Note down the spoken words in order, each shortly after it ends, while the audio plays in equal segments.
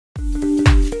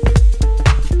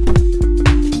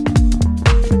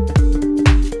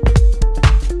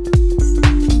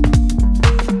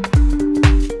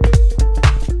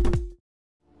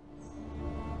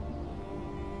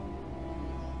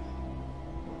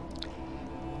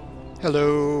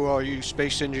Hello, all you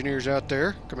space engineers out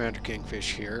there. Commander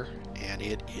Kingfish here, and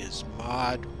it is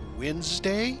Mod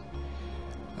Wednesday.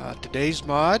 Today's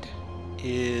mod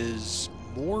is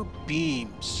More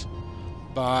Beams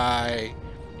by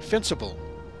Fencible,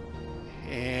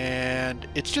 and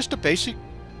it's just a basic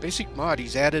mod.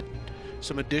 He's added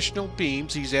some additional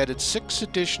beams. He's added 6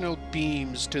 additional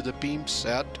beams to the beam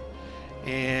set,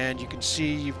 and you can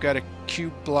see you've got a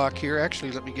cube block here.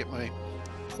 Actually, let me get my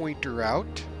pointer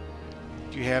out.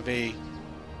 You have a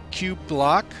cube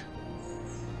block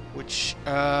which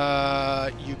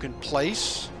you can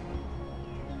place.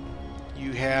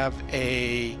 You have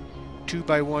a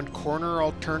 2x1 corner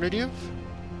alternative.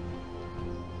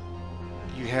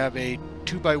 You have a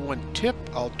 2x1 tip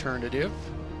alternative.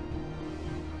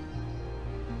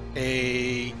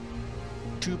 A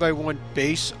 2x1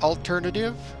 base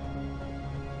alternative.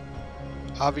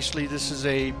 Obviously this is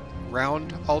a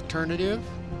round alternative.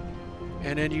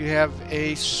 And then you have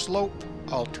a slope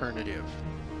alternative.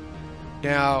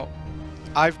 Now,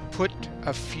 I've put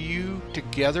a few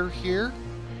together here,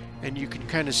 and you can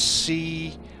kind of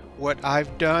see what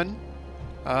I've done.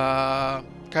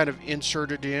 Kind of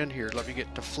inserted in here. Let me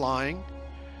get to flying.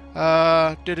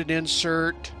 Did an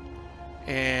insert,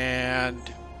 and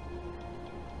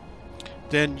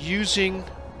then using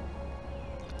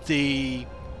the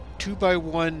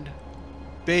 2x1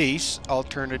 base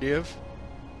alternative,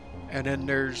 and then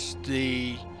there's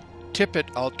the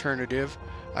tippet alternative.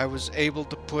 I was able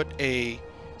to put a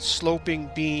sloping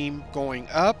beam going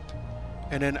up,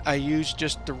 and then I used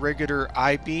just the regular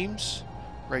I-beams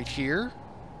right here,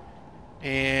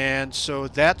 and so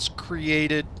that's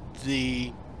created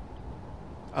the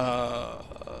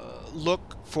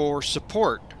look for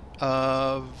support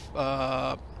of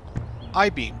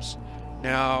I-beams.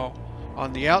 Now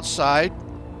on the outside,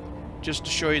 just to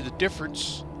show you the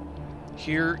difference,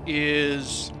 here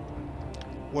is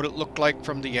what it looked like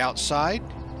from the outside,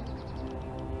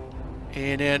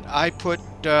 and then I put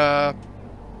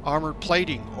armor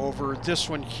plating over this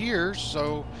one here,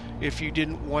 so if you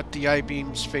didn't want the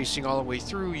I-beams facing all the way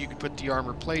through, you could put the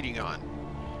armor plating on.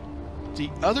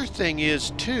 The other thing is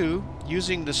too,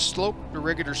 using the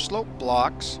regular slope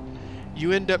blocks,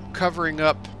 you end up covering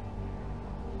up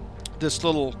this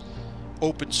little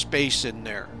open space in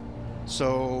there,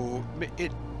 so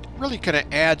it really kind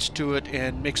of adds to it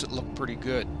and makes it look pretty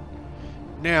good.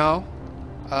 Now,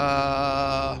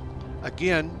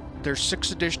 again, there's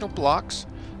 6 additional blocks.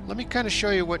 Let me kind of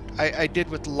show you what I did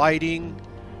with lighting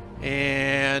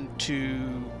and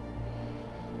to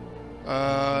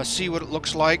see what it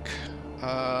looks like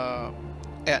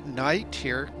at night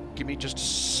here. Give me just a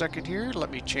second here.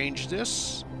 Let me change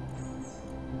this.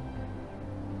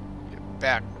 Get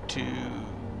back to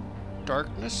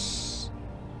darkness.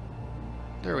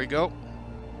 There we go.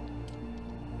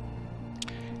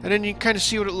 And then you can kind of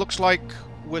see what it looks like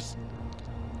with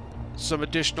some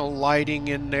additional lighting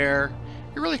in there.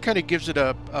 It really kind of gives it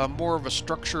a more of a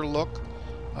structure look,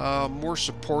 more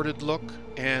supported look,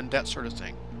 and that sort of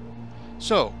thing.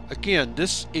 So again,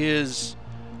 this is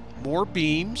More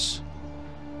Beams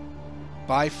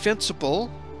by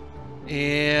Fencible,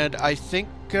 and I think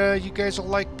you guys will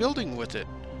like building with it.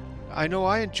 I know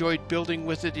I enjoyed building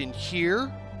with it in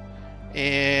here.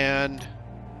 And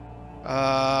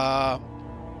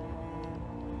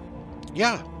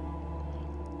yeah,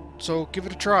 so give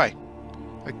it a try.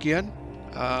 Again,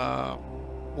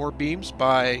 More Beams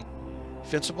by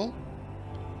Fencible,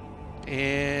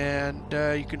 and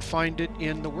you can find it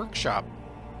in the workshop.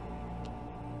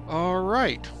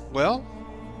 Alright, well,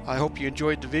 I hope you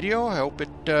enjoyed the video. I hope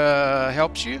it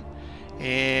helps you,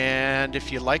 and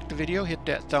if you liked the video, hit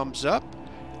that thumbs up.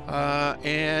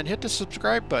 And hit the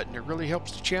subscribe button. It really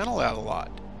helps the channel out a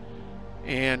lot.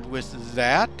 And with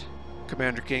that,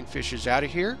 Commander Kingfish is out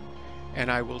of here, and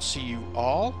I will see you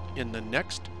all in the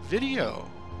next video.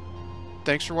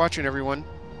 Thanks for watching, everyone.